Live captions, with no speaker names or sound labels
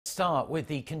start with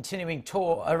the continuing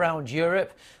tour around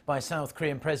Europe by South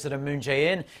Korean President Moon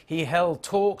Jae-in. He held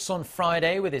talks on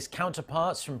Friday with his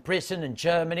counterparts from Britain and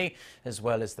Germany, as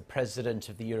well as the President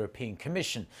of the European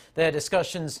Commission. Their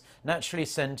discussions naturally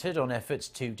centred on efforts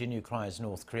to denuclearize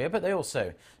North Korea, but they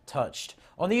also touched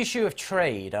on the issue of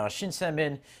trade. Our Shin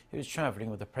Se-min, who is travelling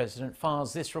with the President,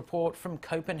 files this report from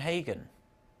Copenhagen.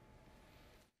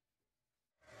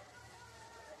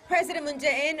 President Moon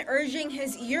Jae-in urging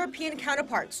his European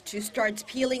counterparts to start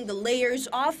peeling the layers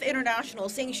of international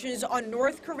sanctions on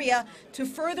North Korea to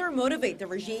further motivate the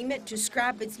regime to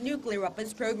scrap its nuclear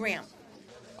weapons program.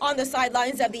 On the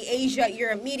sidelines of the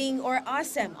Asia-Europe meeting, or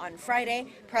ASEM, on Friday,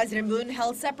 President Moon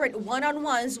held separate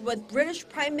one-on-ones with British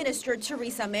Prime Minister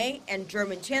Theresa May and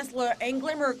German Chancellor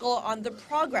Angela Merkel on the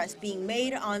progress being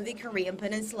made on the Korean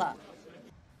Peninsula.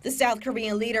 The South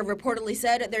Korean leader reportedly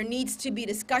said there needs to be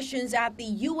discussions at the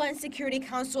UN Security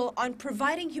Council on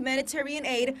providing humanitarian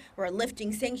aid or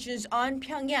lifting sanctions on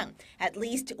Pyongyang, at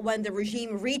least when the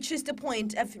regime reaches the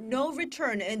point of no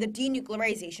return in the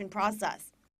denuclearization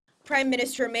process. Prime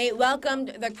Minister May welcomed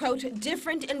the, quote,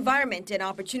 different environment and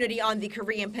opportunity on the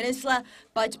Korean Peninsula,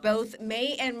 but both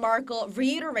May and Merkel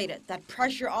reiterated that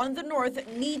pressure on the North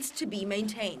needs to be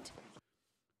maintained.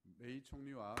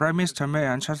 Prime Minister May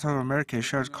and Chancellor Merkel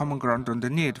shared common ground on the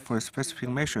need for specific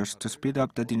measures to speed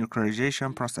up the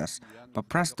denuclearization process, but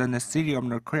President is eager of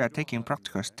North Korea taking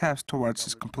practical steps towards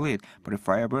its complete,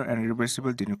 verifiable, and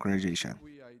irreversible denuclearization.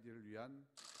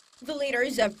 The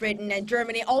leaders of Britain and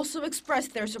Germany also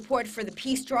expressed their support for the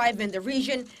peace drive in the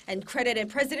region and credited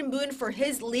President Moon for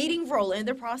his leading role in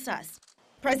the process.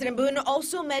 President Moon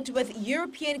also met with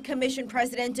European Commission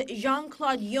President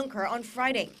Jean-Claude Juncker on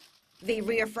Friday. They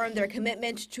reaffirmed their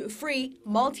commitment to free,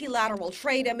 multilateral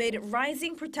trade amid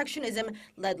rising protectionism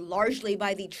led largely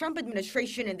by the Trump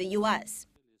administration in the U.S.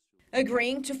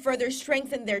 Agreeing to further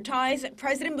strengthen their ties,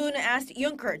 President Moon asked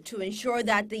Juncker to ensure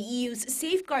that the EU's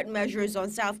safeguard measures on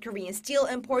South Korean steel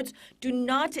imports do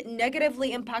not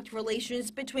negatively impact relations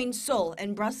between Seoul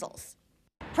and Brussels.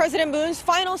 President Moon's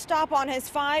final stop on his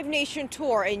five-nation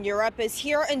tour in Europe is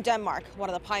here in Denmark, one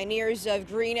of the pioneers of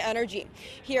green energy.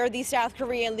 Here, the South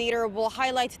Korean leader will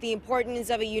highlight the importance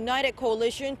of a united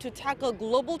coalition to tackle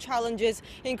global challenges,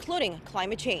 including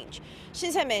climate change.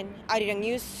 Shin Se-min, Arirang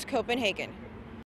News, Copenhagen.